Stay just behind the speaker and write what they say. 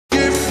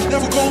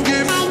never gon'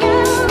 give,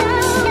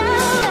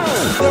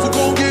 never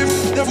gon'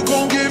 give, never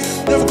gon' give,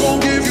 never gon'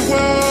 give you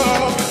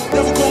up,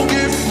 never gon'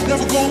 give,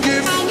 never gon'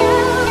 give.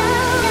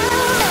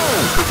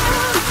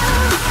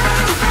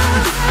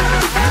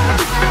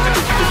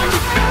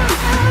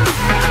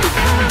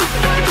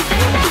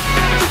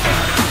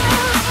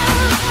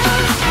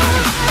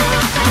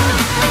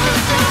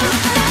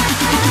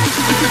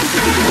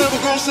 Never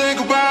gonna say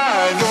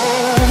goodbye,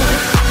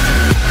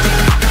 no.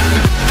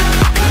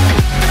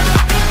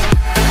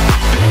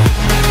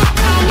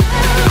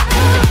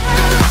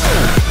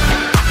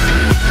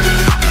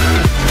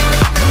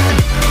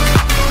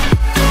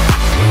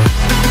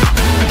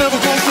 Never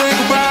gonna say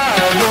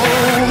goodbye, no.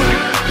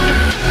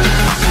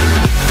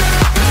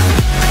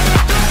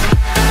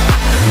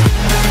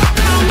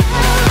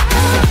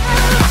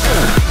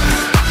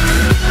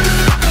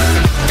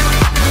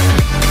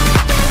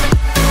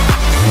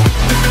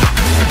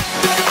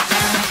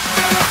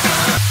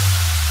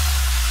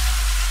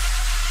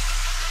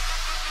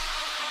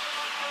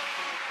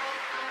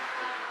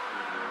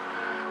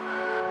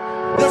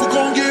 Never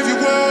gonna give you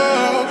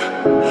up.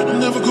 I'm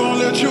never gonna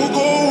let you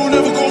go.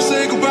 Never gonna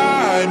say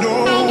goodbye, no.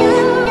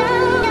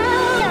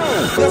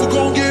 Never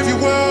gonna give you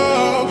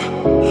up.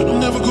 I'm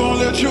never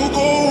gonna let you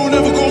go.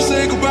 Never gonna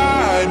say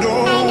goodbye, no.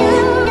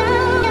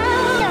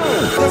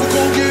 Never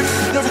gonna give,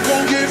 never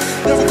gonna give,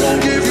 never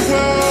gonna give you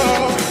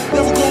up.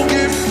 Never gonna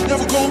give,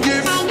 never gonna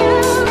give.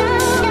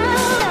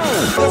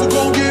 Never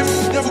gonna give,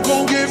 never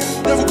gonna give,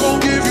 never gonna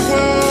give you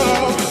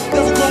up.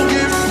 Never gonna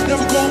give,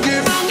 never gonna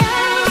give.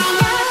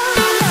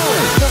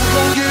 Never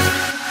gonna give,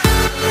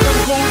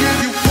 never gonna give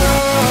you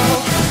up.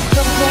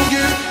 Never gonna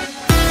give,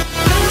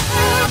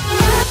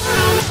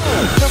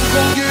 never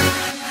gonna give,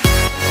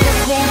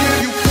 never gonna give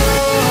you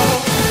up.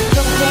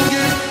 Never gonna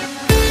give.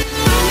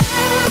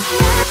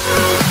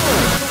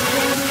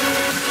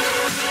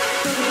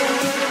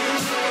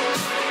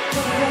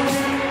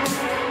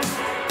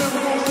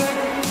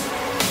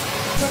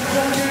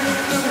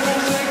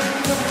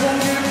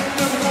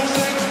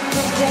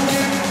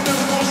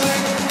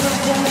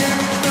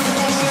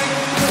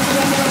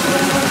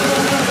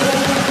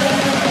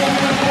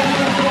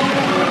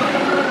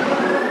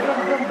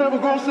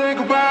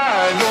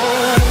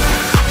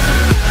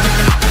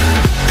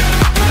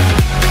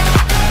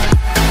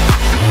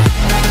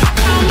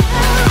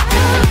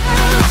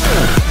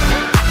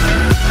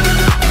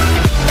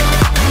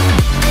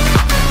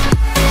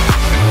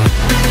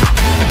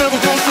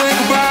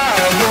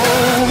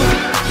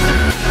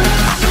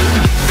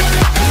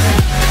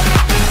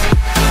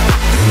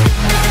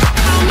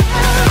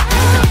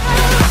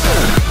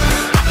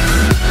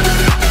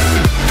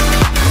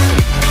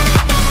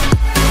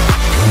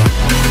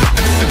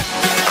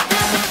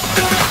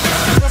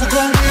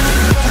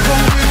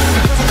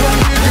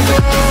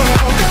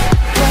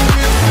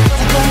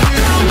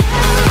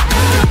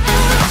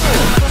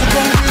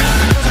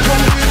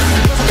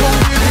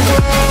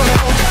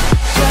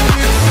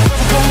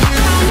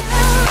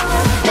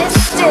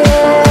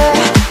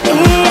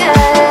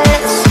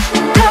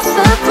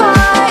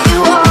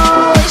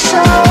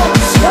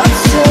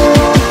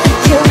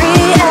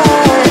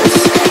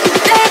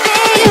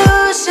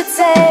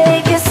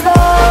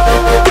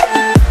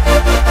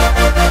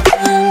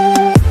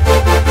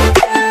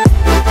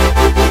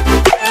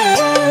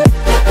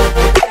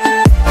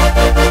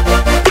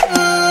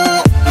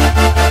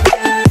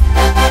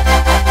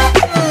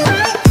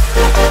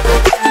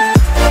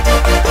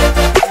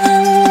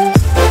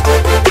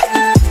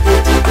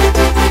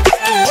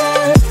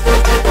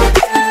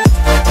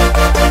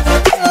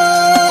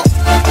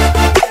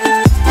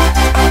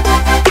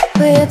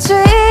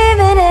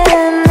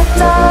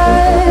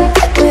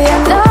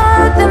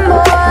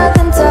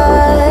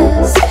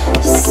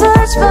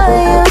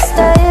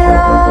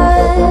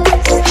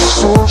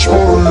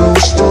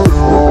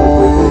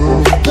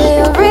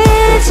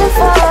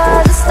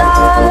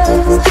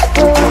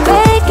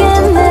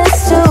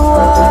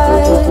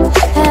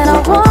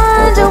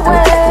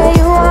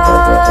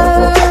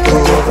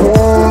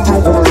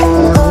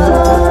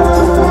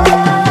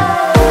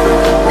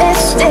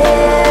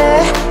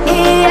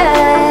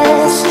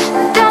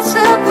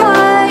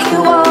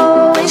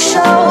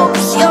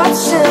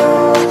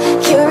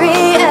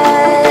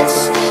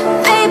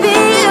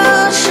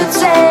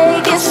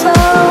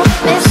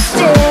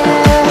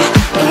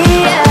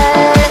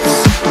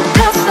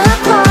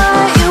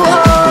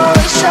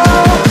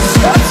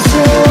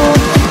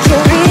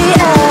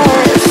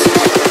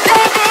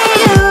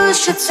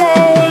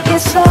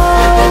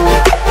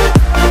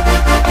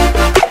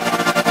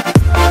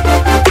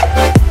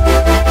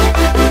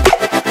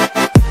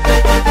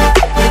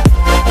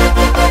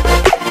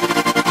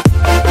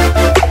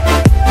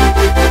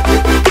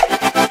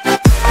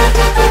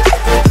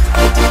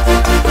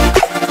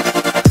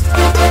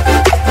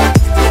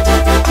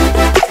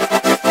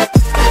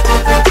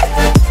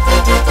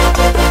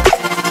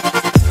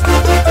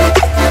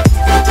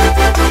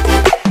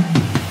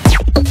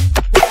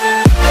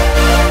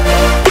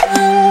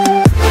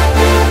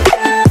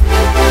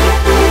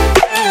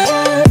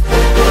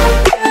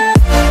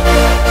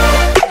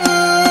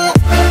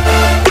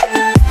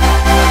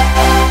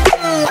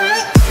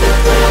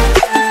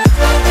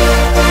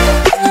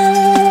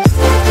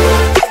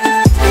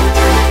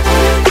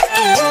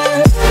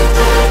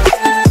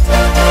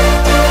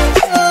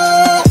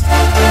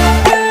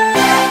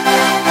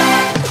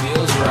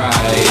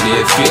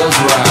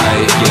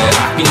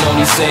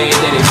 say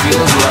that it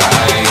feels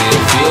right.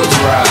 It feels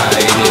right,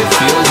 it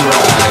feels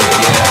right.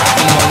 Yeah, I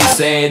can only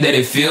say that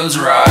it feels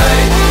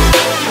right.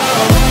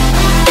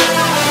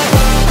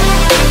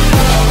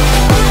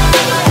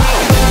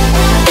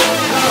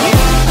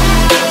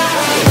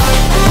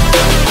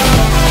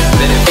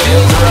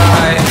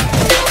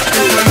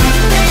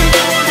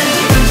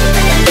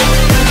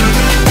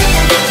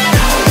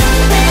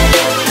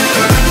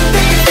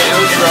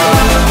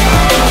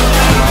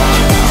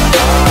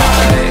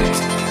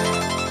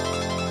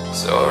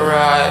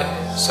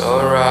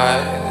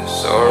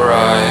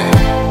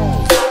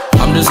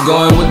 I'm just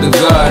going with the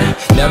gut,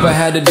 never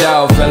had a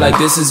doubt, felt like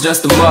this is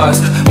just a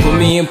must. Put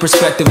me in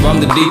perspective, I'm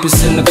the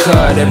deepest in the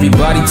cut.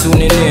 Everybody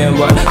tuning in,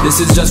 but this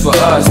is just for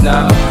us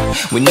now.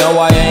 We know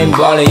I ain't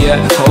ballin' yet,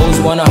 hoes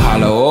wanna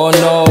holler, oh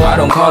no, I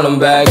don't call them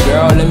back.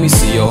 Girl, let me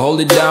see you hold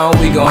it down,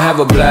 we gon' have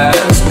a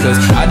blast. Cause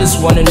I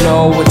just wanna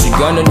know what you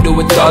gonna do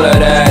with all of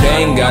that.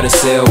 Ain't gotta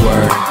say a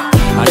word,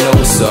 I know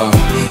what's up,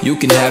 you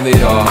can have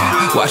it all.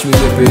 Watch me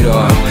whip it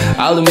up,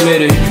 I'll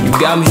admit it, you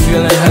got me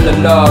feeling hella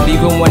loved.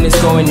 Even when it's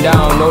going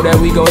down, know that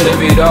we gon'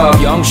 live it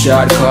up. Young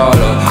shot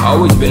caller,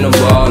 always been a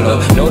baller.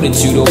 Know that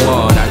you the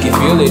one, I can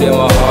feel it in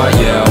my heart.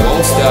 Yeah, I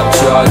won't stop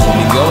charging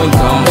me, go and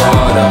come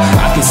harder.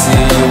 I can see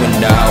you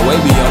and I, way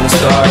beyond the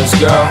stars,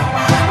 girl.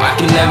 I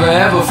can never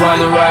ever find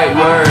the right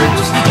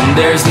words, and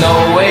there's no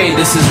way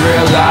this is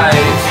real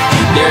life.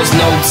 There's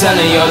no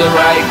telling you're the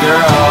right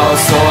girl,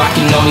 so I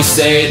can only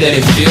say that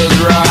it feels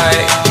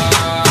right.